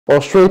Well,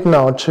 straight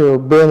now to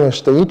Benue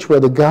State, where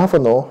the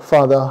governor,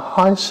 Father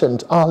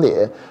Hyacinth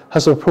Alia,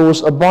 has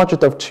proposed a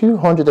budget of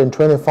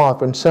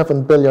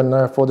 225.7 billion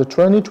naira for the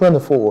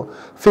 2024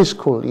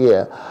 fiscal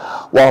year.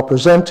 While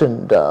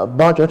presenting the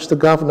budget,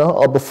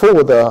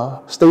 before the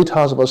State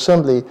House of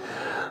Assembly,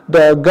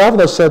 the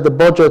governor said the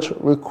budget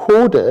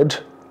recorded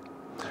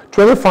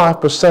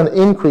 25%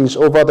 increase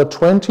over the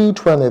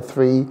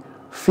 2023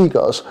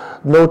 figures,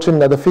 noting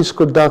that the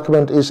fiscal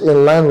document is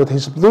in line with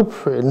his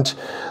blueprint,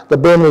 the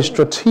Benue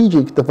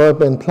Strategic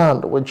Development Plan,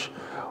 which,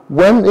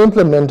 when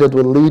implemented,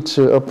 will lead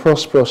to a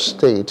prosperous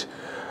state.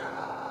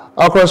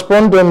 Our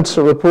correspondent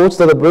reports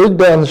that the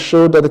breakdown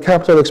showed that the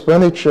capital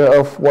expenditure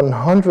of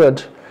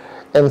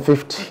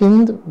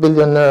 115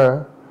 billion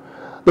naira.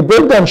 The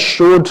breakdown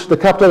showed the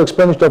capital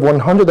expenditure of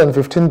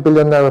 115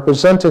 billion naira,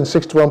 representing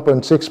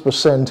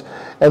 61.6%,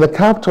 and the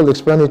capital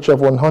expenditure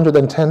of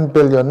 110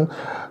 billion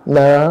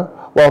naira,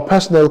 while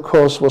personnel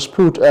cost was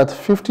put at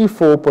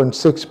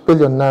 54.6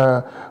 billion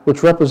naira,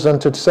 which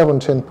represented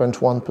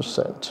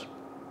 17.1%.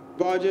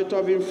 Budget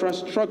of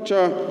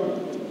infrastructure,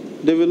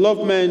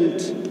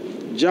 development,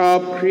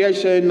 job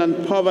creation,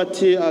 and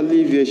poverty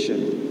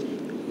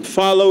alleviation.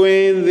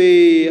 Following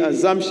the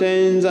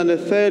assumptions and the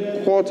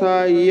third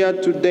quarter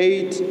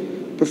year-to-date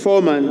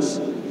performance,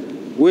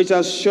 which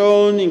has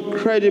shown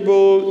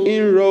incredible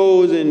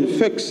inroads in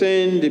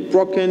fixing the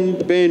broken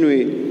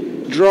Benue,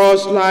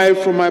 draws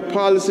life from my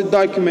policy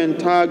document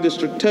tagged the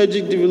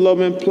Strategic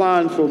Development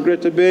Plan for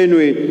Greater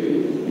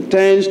Benue,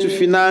 intends to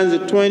finance the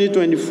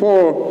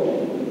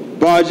 2024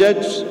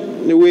 budget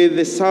with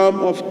the sum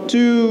of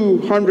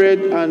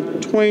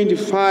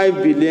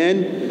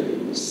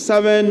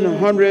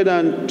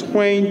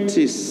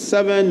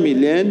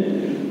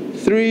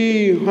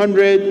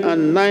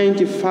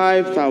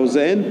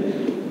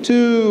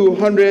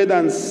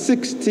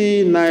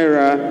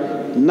naira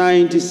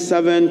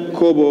 97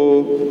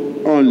 kobo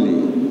only.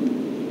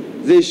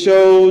 This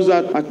shows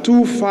a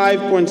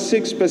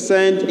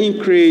 25.6%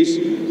 increase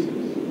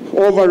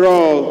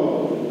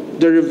overall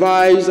the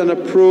revised and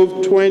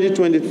approved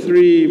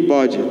 2023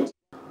 budget.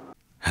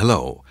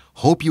 Hello,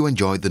 hope you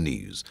enjoyed the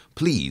news.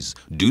 Please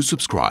do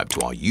subscribe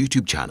to our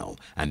YouTube channel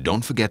and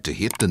don't forget to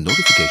hit the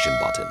notification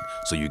button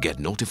so you get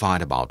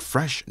notified about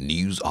fresh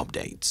news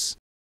updates.